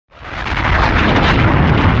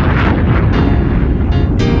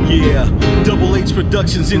Rich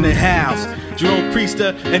Productions in the house. Jerome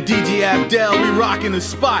Priester and DJ Abdel, we rocking the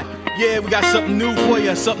spot. Yeah, we got something new for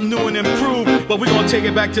you, something new and improved. But we gonna take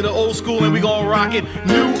it back to the old school and we gonna rock it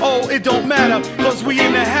new, old, it don't matter, cause we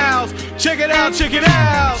in the house. Check it out, check it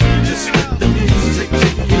out. Just let the music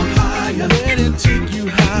take you higher. Let it take you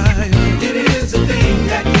higher. It is a thing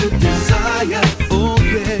that you desire. Oh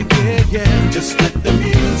yeah, yeah, yeah. Just let the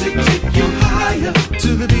music take you higher.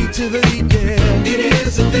 To the beat, yeah. It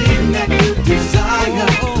is a thing that you desire.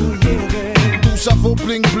 Oh yeah. Tout ça vaut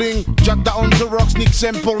bling bling. Jack da on the rocks, Nick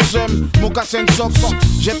Sam pour le seum. Mocassin socks.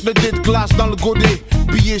 Jette le dé de glace dans le godet.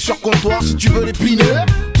 Billets sur comptoir si tu veux les piner.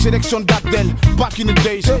 Sélection d'Abdel, back in the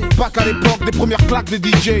days. Back à l'époque des premières claques des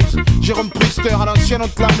DJs. Jérôme Priester à l'ancienne on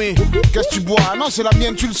te la met. Qu'est-ce que tu bois? Non c'est la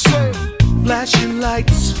mienne tu le sais. Flashing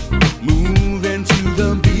lights, moving to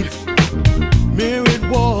the beat. Mirrored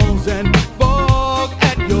walls and fog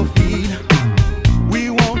at your feet. We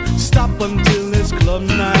won't stop until this club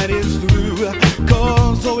night is through.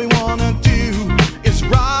 Cause all we wanna do is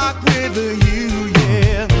rock with you,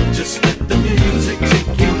 yeah. Just let the music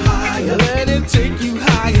take you higher. Let it take you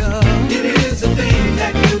higher. It is a thing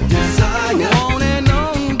that you desire. On and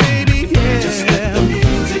on, baby, yeah. Just let the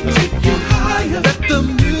music take you higher. Let the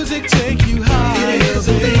music take you higher. It is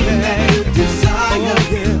a thing that you desire.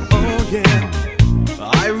 Oh yeah, oh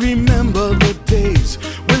yeah. I remember the days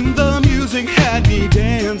when the music had me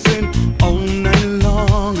dancing all night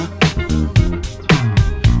long.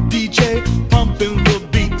 DJ pumping the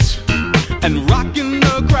beat and rocking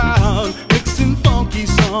the crowd, mixing funky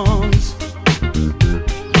songs.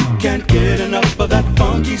 You can't get enough of that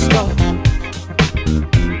funky stuff.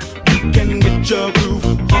 You can get your groove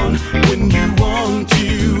on when you want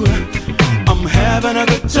to. I'm having a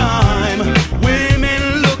good time,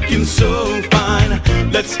 women looking so fine.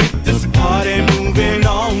 Let's get this party moving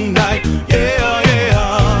all night, yeah,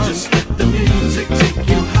 yeah. Just let the music take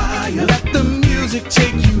you higher. Let the music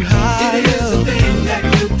take you higher. It is a thing that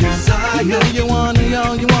you desire. You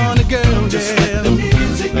know you wanna, girl. Just let the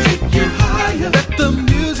music take you higher. Let the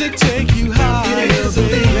music take you higher. It is a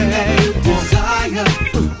thing that you desire.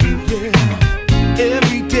 Yeah.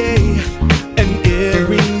 Every day and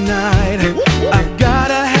every night, I've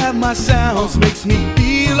gotta have my sounds. Makes me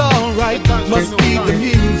feel alright. Must be the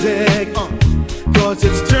music, cause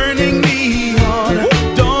it's turning me on.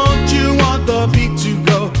 Don't you want the beat to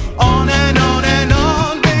go on and on and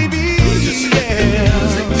on, baby? Just yeah. Let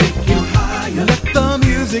the music take you higher. Let the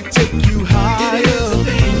music take you higher. It is a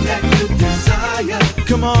thing that you desire.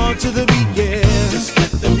 Come on to the